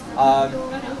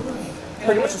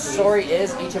Pretty much the story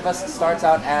is each of us starts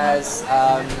out as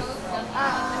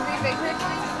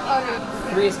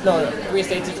three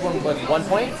estates, each one with 1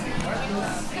 point.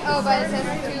 Oh, but it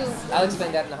says 2. I'll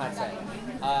explain that in a hot second.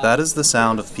 That is the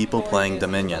sound of people playing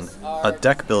Dominion, a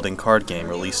deck-building card game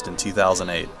released in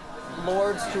 2008.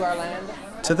 Lords to our land.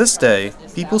 To this day,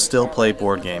 people still play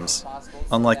board games.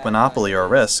 Unlike Monopoly or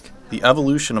Risk, the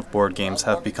evolution of board games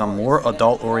have become more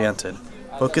adult-oriented,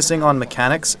 focusing on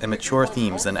mechanics and mature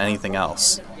themes than anything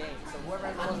else.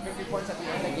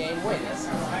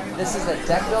 This is a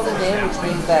deck-building game, which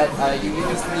means that you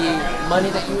use the money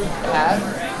that you have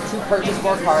to purchase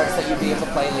more cards that you'll be able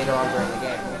to play later on during the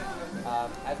game.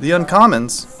 The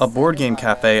Uncommons, a board game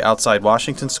cafe outside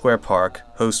Washington Square Park,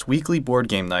 hosts weekly board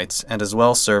game nights and as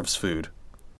well serves food.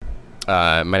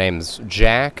 My name's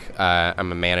Jack.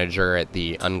 I'm a manager at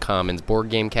the Uncommons Board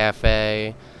Game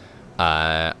Cafe.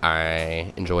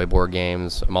 I enjoy board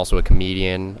games. I'm also a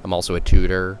comedian. I'm also a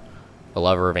tutor, a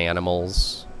lover of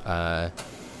animals.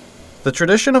 The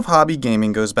tradition of hobby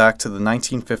gaming goes back to the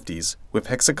 1950s with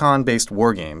hexagon-based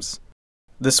war games.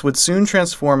 This would soon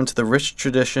transform into the rich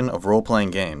tradition of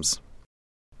role-playing games.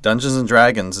 Dungeons &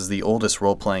 Dragons is the oldest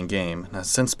role-playing game and has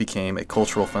since become a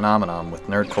cultural phenomenon with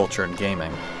nerd culture and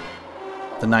gaming.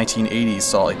 The 1980s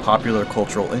saw a popular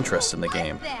cultural interest in the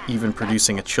game, even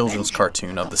producing a children's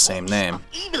cartoon of the same name.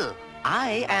 Evil.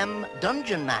 I am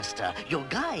Dungeon Master, your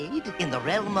guide in the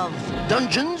realm of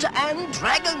Dungeons and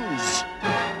Dragons.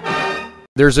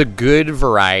 There's a good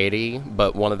variety,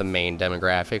 but one of the main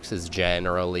demographics is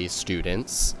generally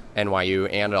students,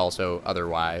 NYU, and also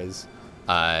otherwise.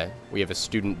 We have a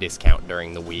student discount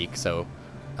during the week, so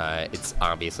it's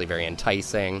obviously very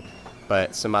enticing.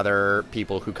 But some other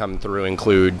people who come through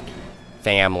include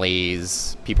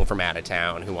families, people from out of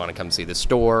town who want to come see the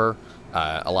store,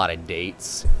 a lot of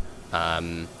dates,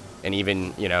 and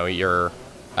even, we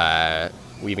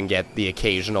even get the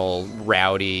occasional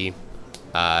rowdy,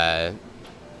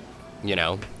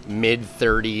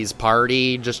 mid-30s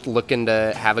party just looking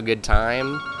to have a good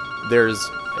time.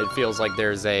 It feels like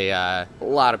there's a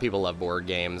lot of people love board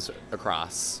games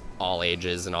across all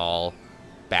ages and all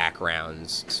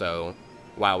backgrounds. So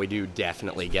while we do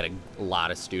definitely get a lot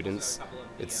of students,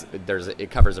 it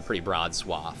covers a pretty broad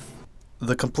swath.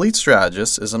 The Complete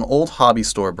Strategist is an old hobby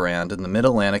store brand in the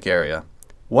Mid-Atlantic area.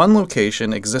 One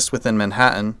location exists within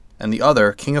Manhattan, and the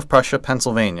other, King of Prussia,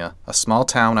 Pennsylvania, a small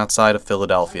town outside of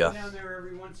Philadelphia.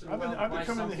 I've been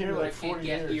coming here like 40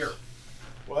 years. Here.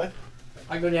 What?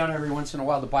 I go down every once in a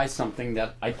while to buy something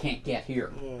that I can't get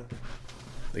here. Yeah.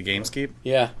 The Gameskeep?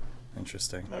 Yeah.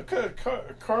 Interesting. No,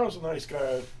 Carl's a nice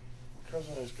guy.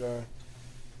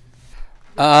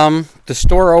 The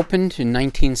store opened in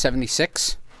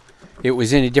 1976. It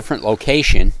was in a different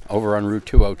location over on Route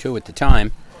 202 at the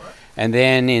time. And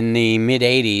then in the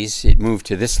mid-'80s, it moved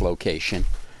to this location.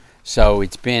 So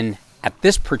it's been at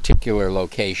this particular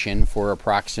location for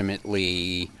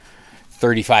approximately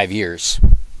 35 years.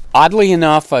 Oddly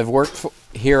enough, I've worked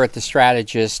here at the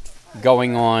Strategist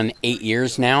going on 8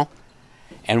 years now.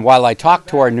 And while I talk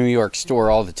to our New York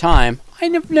store all the time,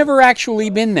 I've never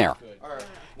actually been there.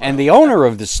 And the owner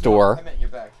of the store,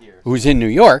 who's in New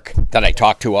York, that I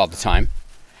talk to all the time,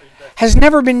 has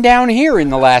never been down here in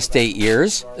the last 8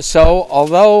 years. So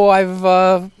although I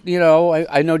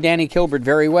know Danny Kilbert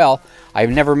very well,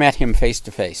 I've never met him face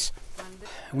to face.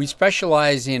 We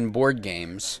specialize in board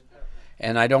games,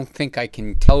 and I don't think I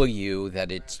can tell you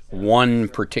that it's one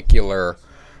particular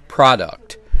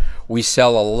product. We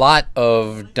sell a lot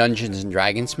of Dungeons and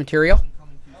Dragons material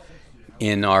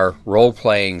in our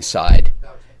role-playing side.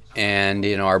 And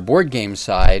in our board game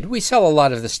side, we sell a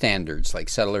lot of the standards, like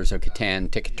Settlers of Catan,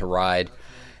 Ticket to Ride,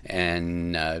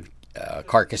 and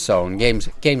Carcassonne,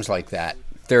 games like that.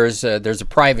 There's a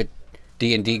private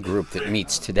D&D group that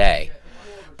meets today.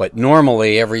 But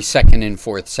normally, every second and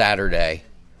fourth Saturday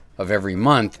of every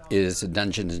month is a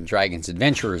Dungeons and Dragons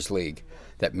Adventurers League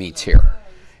that meets here.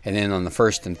 And then on the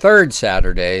first and third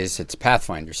Saturdays, it's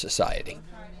Pathfinder Society.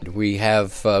 We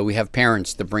have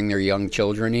parents that bring their young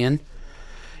children in.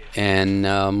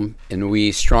 And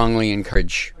we strongly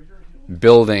encourage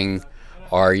building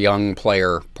our young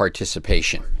player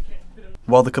participation.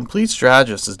 While the Complete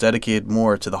Strategist is dedicated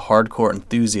more to the hardcore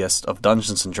enthusiast of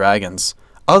Dungeons & Dragons,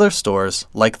 other stores,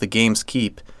 like the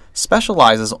Gameskeep,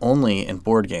 specializes only in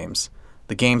board games.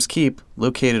 The Gameskeep,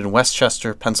 located in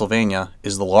Westchester, Pennsylvania,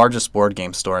 is the largest board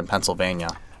game store in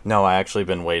Pennsylvania. No, I actually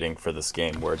been waiting for this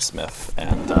game, Wordsmith,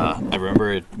 and I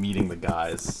remember meeting the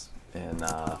guys in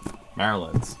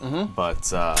Maryland,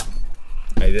 but I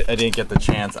didn't get the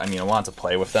chance. I mean, I wanted to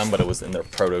play with them, but it was in their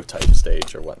prototype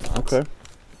stage or whatnot. Okay.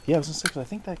 Yeah, I was going to say, because I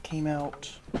think that came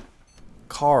out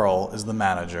Carl is the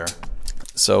manager.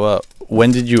 So,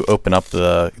 when did you open up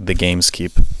the Games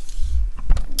Keep?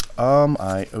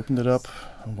 I opened it up,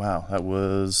 wow, that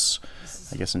was,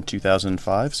 I guess, in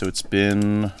 2005, so it's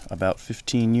been about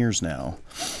 15 years now.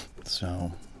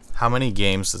 So, how many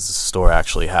games does the store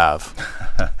actually have?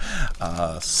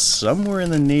 Somewhere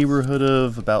in the neighborhood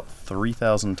of about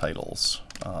 3,000 titles.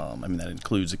 I mean, that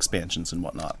includes expansions and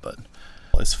whatnot, but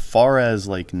as far as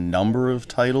like number of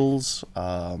titles,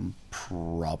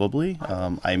 probably.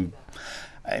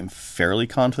 I'm fairly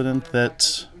confident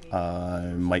that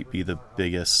might be the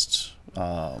biggest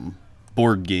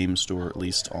board game store, at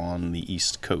least on the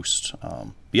East Coast.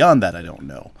 Beyond that, I don't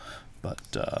know, but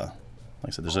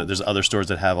like I said, there's other stores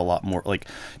that have a lot more, like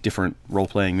different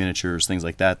role-playing miniatures, things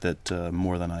like that,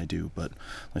 more than I do. But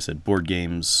like I said, board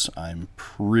games, I'm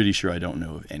pretty sure I don't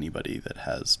know of anybody that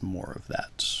has more of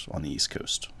that on the East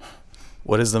Coast.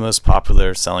 What is the most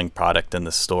popular selling product in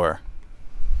the store?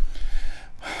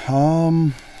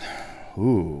 I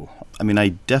mean, I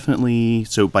definitely,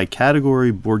 so by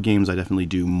category, board games I definitely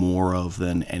do more of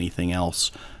than anything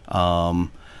else.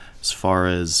 As far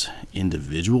as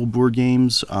individual board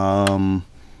games, that's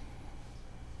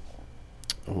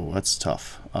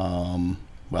tough.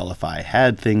 Well, if I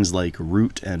had things like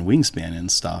Root and Wingspan in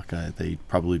stock, they'd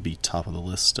probably be top of the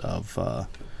list of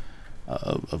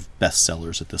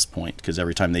bestsellers at this point, because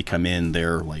every time they come in,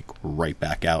 they're like right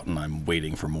back out, and I'm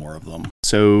waiting for more of them.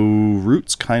 So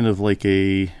Root's kind of like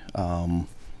a,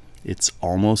 it's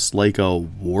almost like a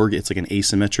it's like an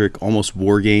asymmetric, almost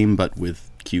war game, but with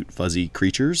cute fuzzy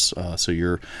creatures. So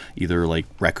you're either like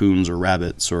raccoons or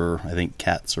rabbits, or I think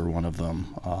cats are one of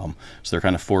them. So they're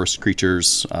kind of forest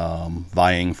creatures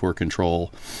vying for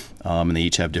control, and they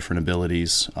each have different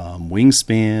abilities.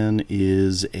 Wingspan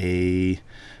is I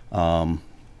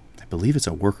believe it's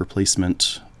a worker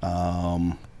placement.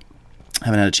 I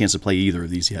haven't had a chance to play either of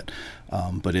these yet,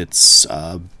 but it's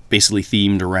basically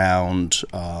themed around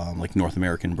like North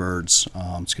American birds.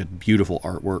 It's got beautiful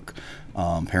artwork.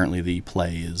 Apparently the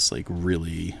play is like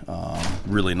really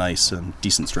nice and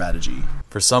decent strategy.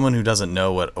 For someone who doesn't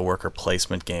know what a worker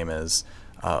placement game is,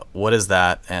 what is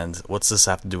that, and what's this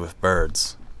have to do with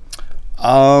birds?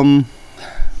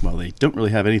 Well, they don't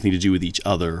really have anything to do with each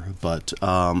other, but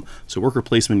so worker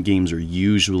placement games are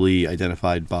usually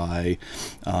identified by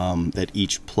that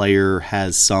each player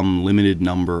has some limited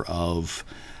number of,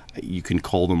 you can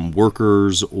call them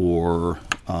workers, or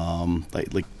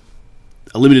like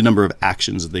a limited number of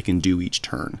actions that they can do each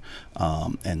turn.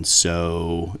 And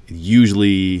so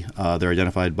usually they're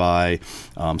identified by,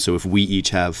 so if we each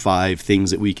have 5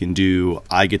 things that we can do,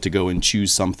 I get to go and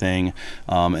choose something,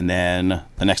 and then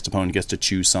the next opponent gets to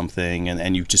choose something,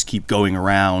 and you just keep going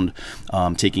around,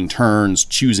 taking turns,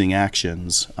 choosing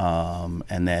actions,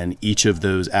 and then each of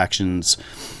those actions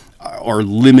are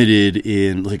limited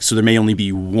in, like, so there may only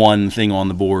be one thing on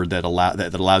the board that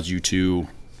allows you to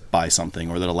buy something,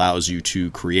 or that allows you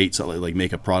to create something, like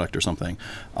make a product or something,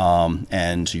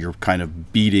 and you're kind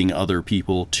of beating other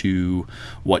people to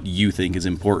what you think is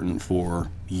important for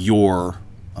your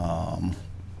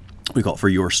we call it for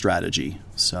your strategy.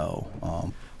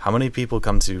 So how many people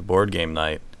come to board game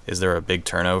night? Is there a big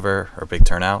turnover or big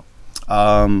turnout?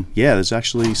 Yeah, there's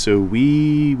actually, so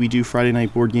we do Friday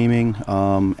night board gaming,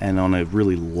 and on a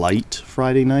really light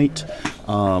Friday night,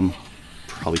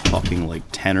 probably talking like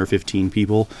 10 or 15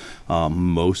 people.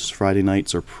 Most Friday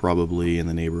nights are probably in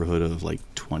the neighborhood of like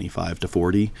 25 to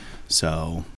 40.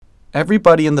 So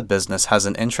everybody in the business has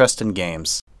an interest in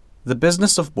games. The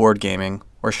business of board gaming,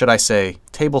 or should I say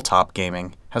tabletop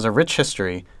gaming, has a rich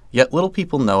history, yet little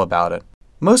people know about it.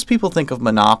 Most people think of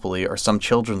Monopoly or some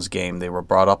children's game they were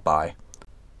brought up by.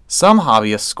 Some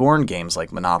hobbyists scorn games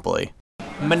like Monopoly.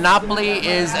 Monopoly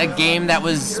is a game that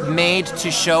was made to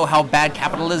show how bad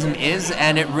capitalism is,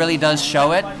 and it really does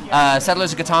show it.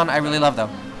 Settlers of Catan, I really love,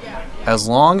 though. As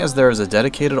long as there is a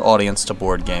dedicated audience to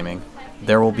board gaming,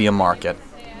 there will be a market.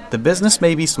 The business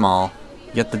may be small,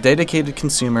 yet the dedicated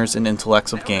consumers and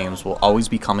intellects of games will always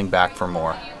be coming back for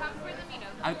more.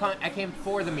 I came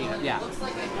for the meetup, yeah.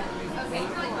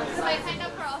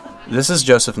 This is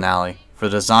Joseph Nally for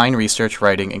the Design, Research,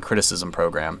 Writing, and Criticism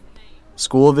program.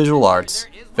 School of Visual Arts,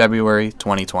 February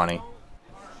 2020.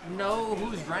 Know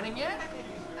who's running it?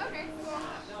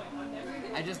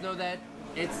 I just know that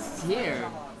it's here.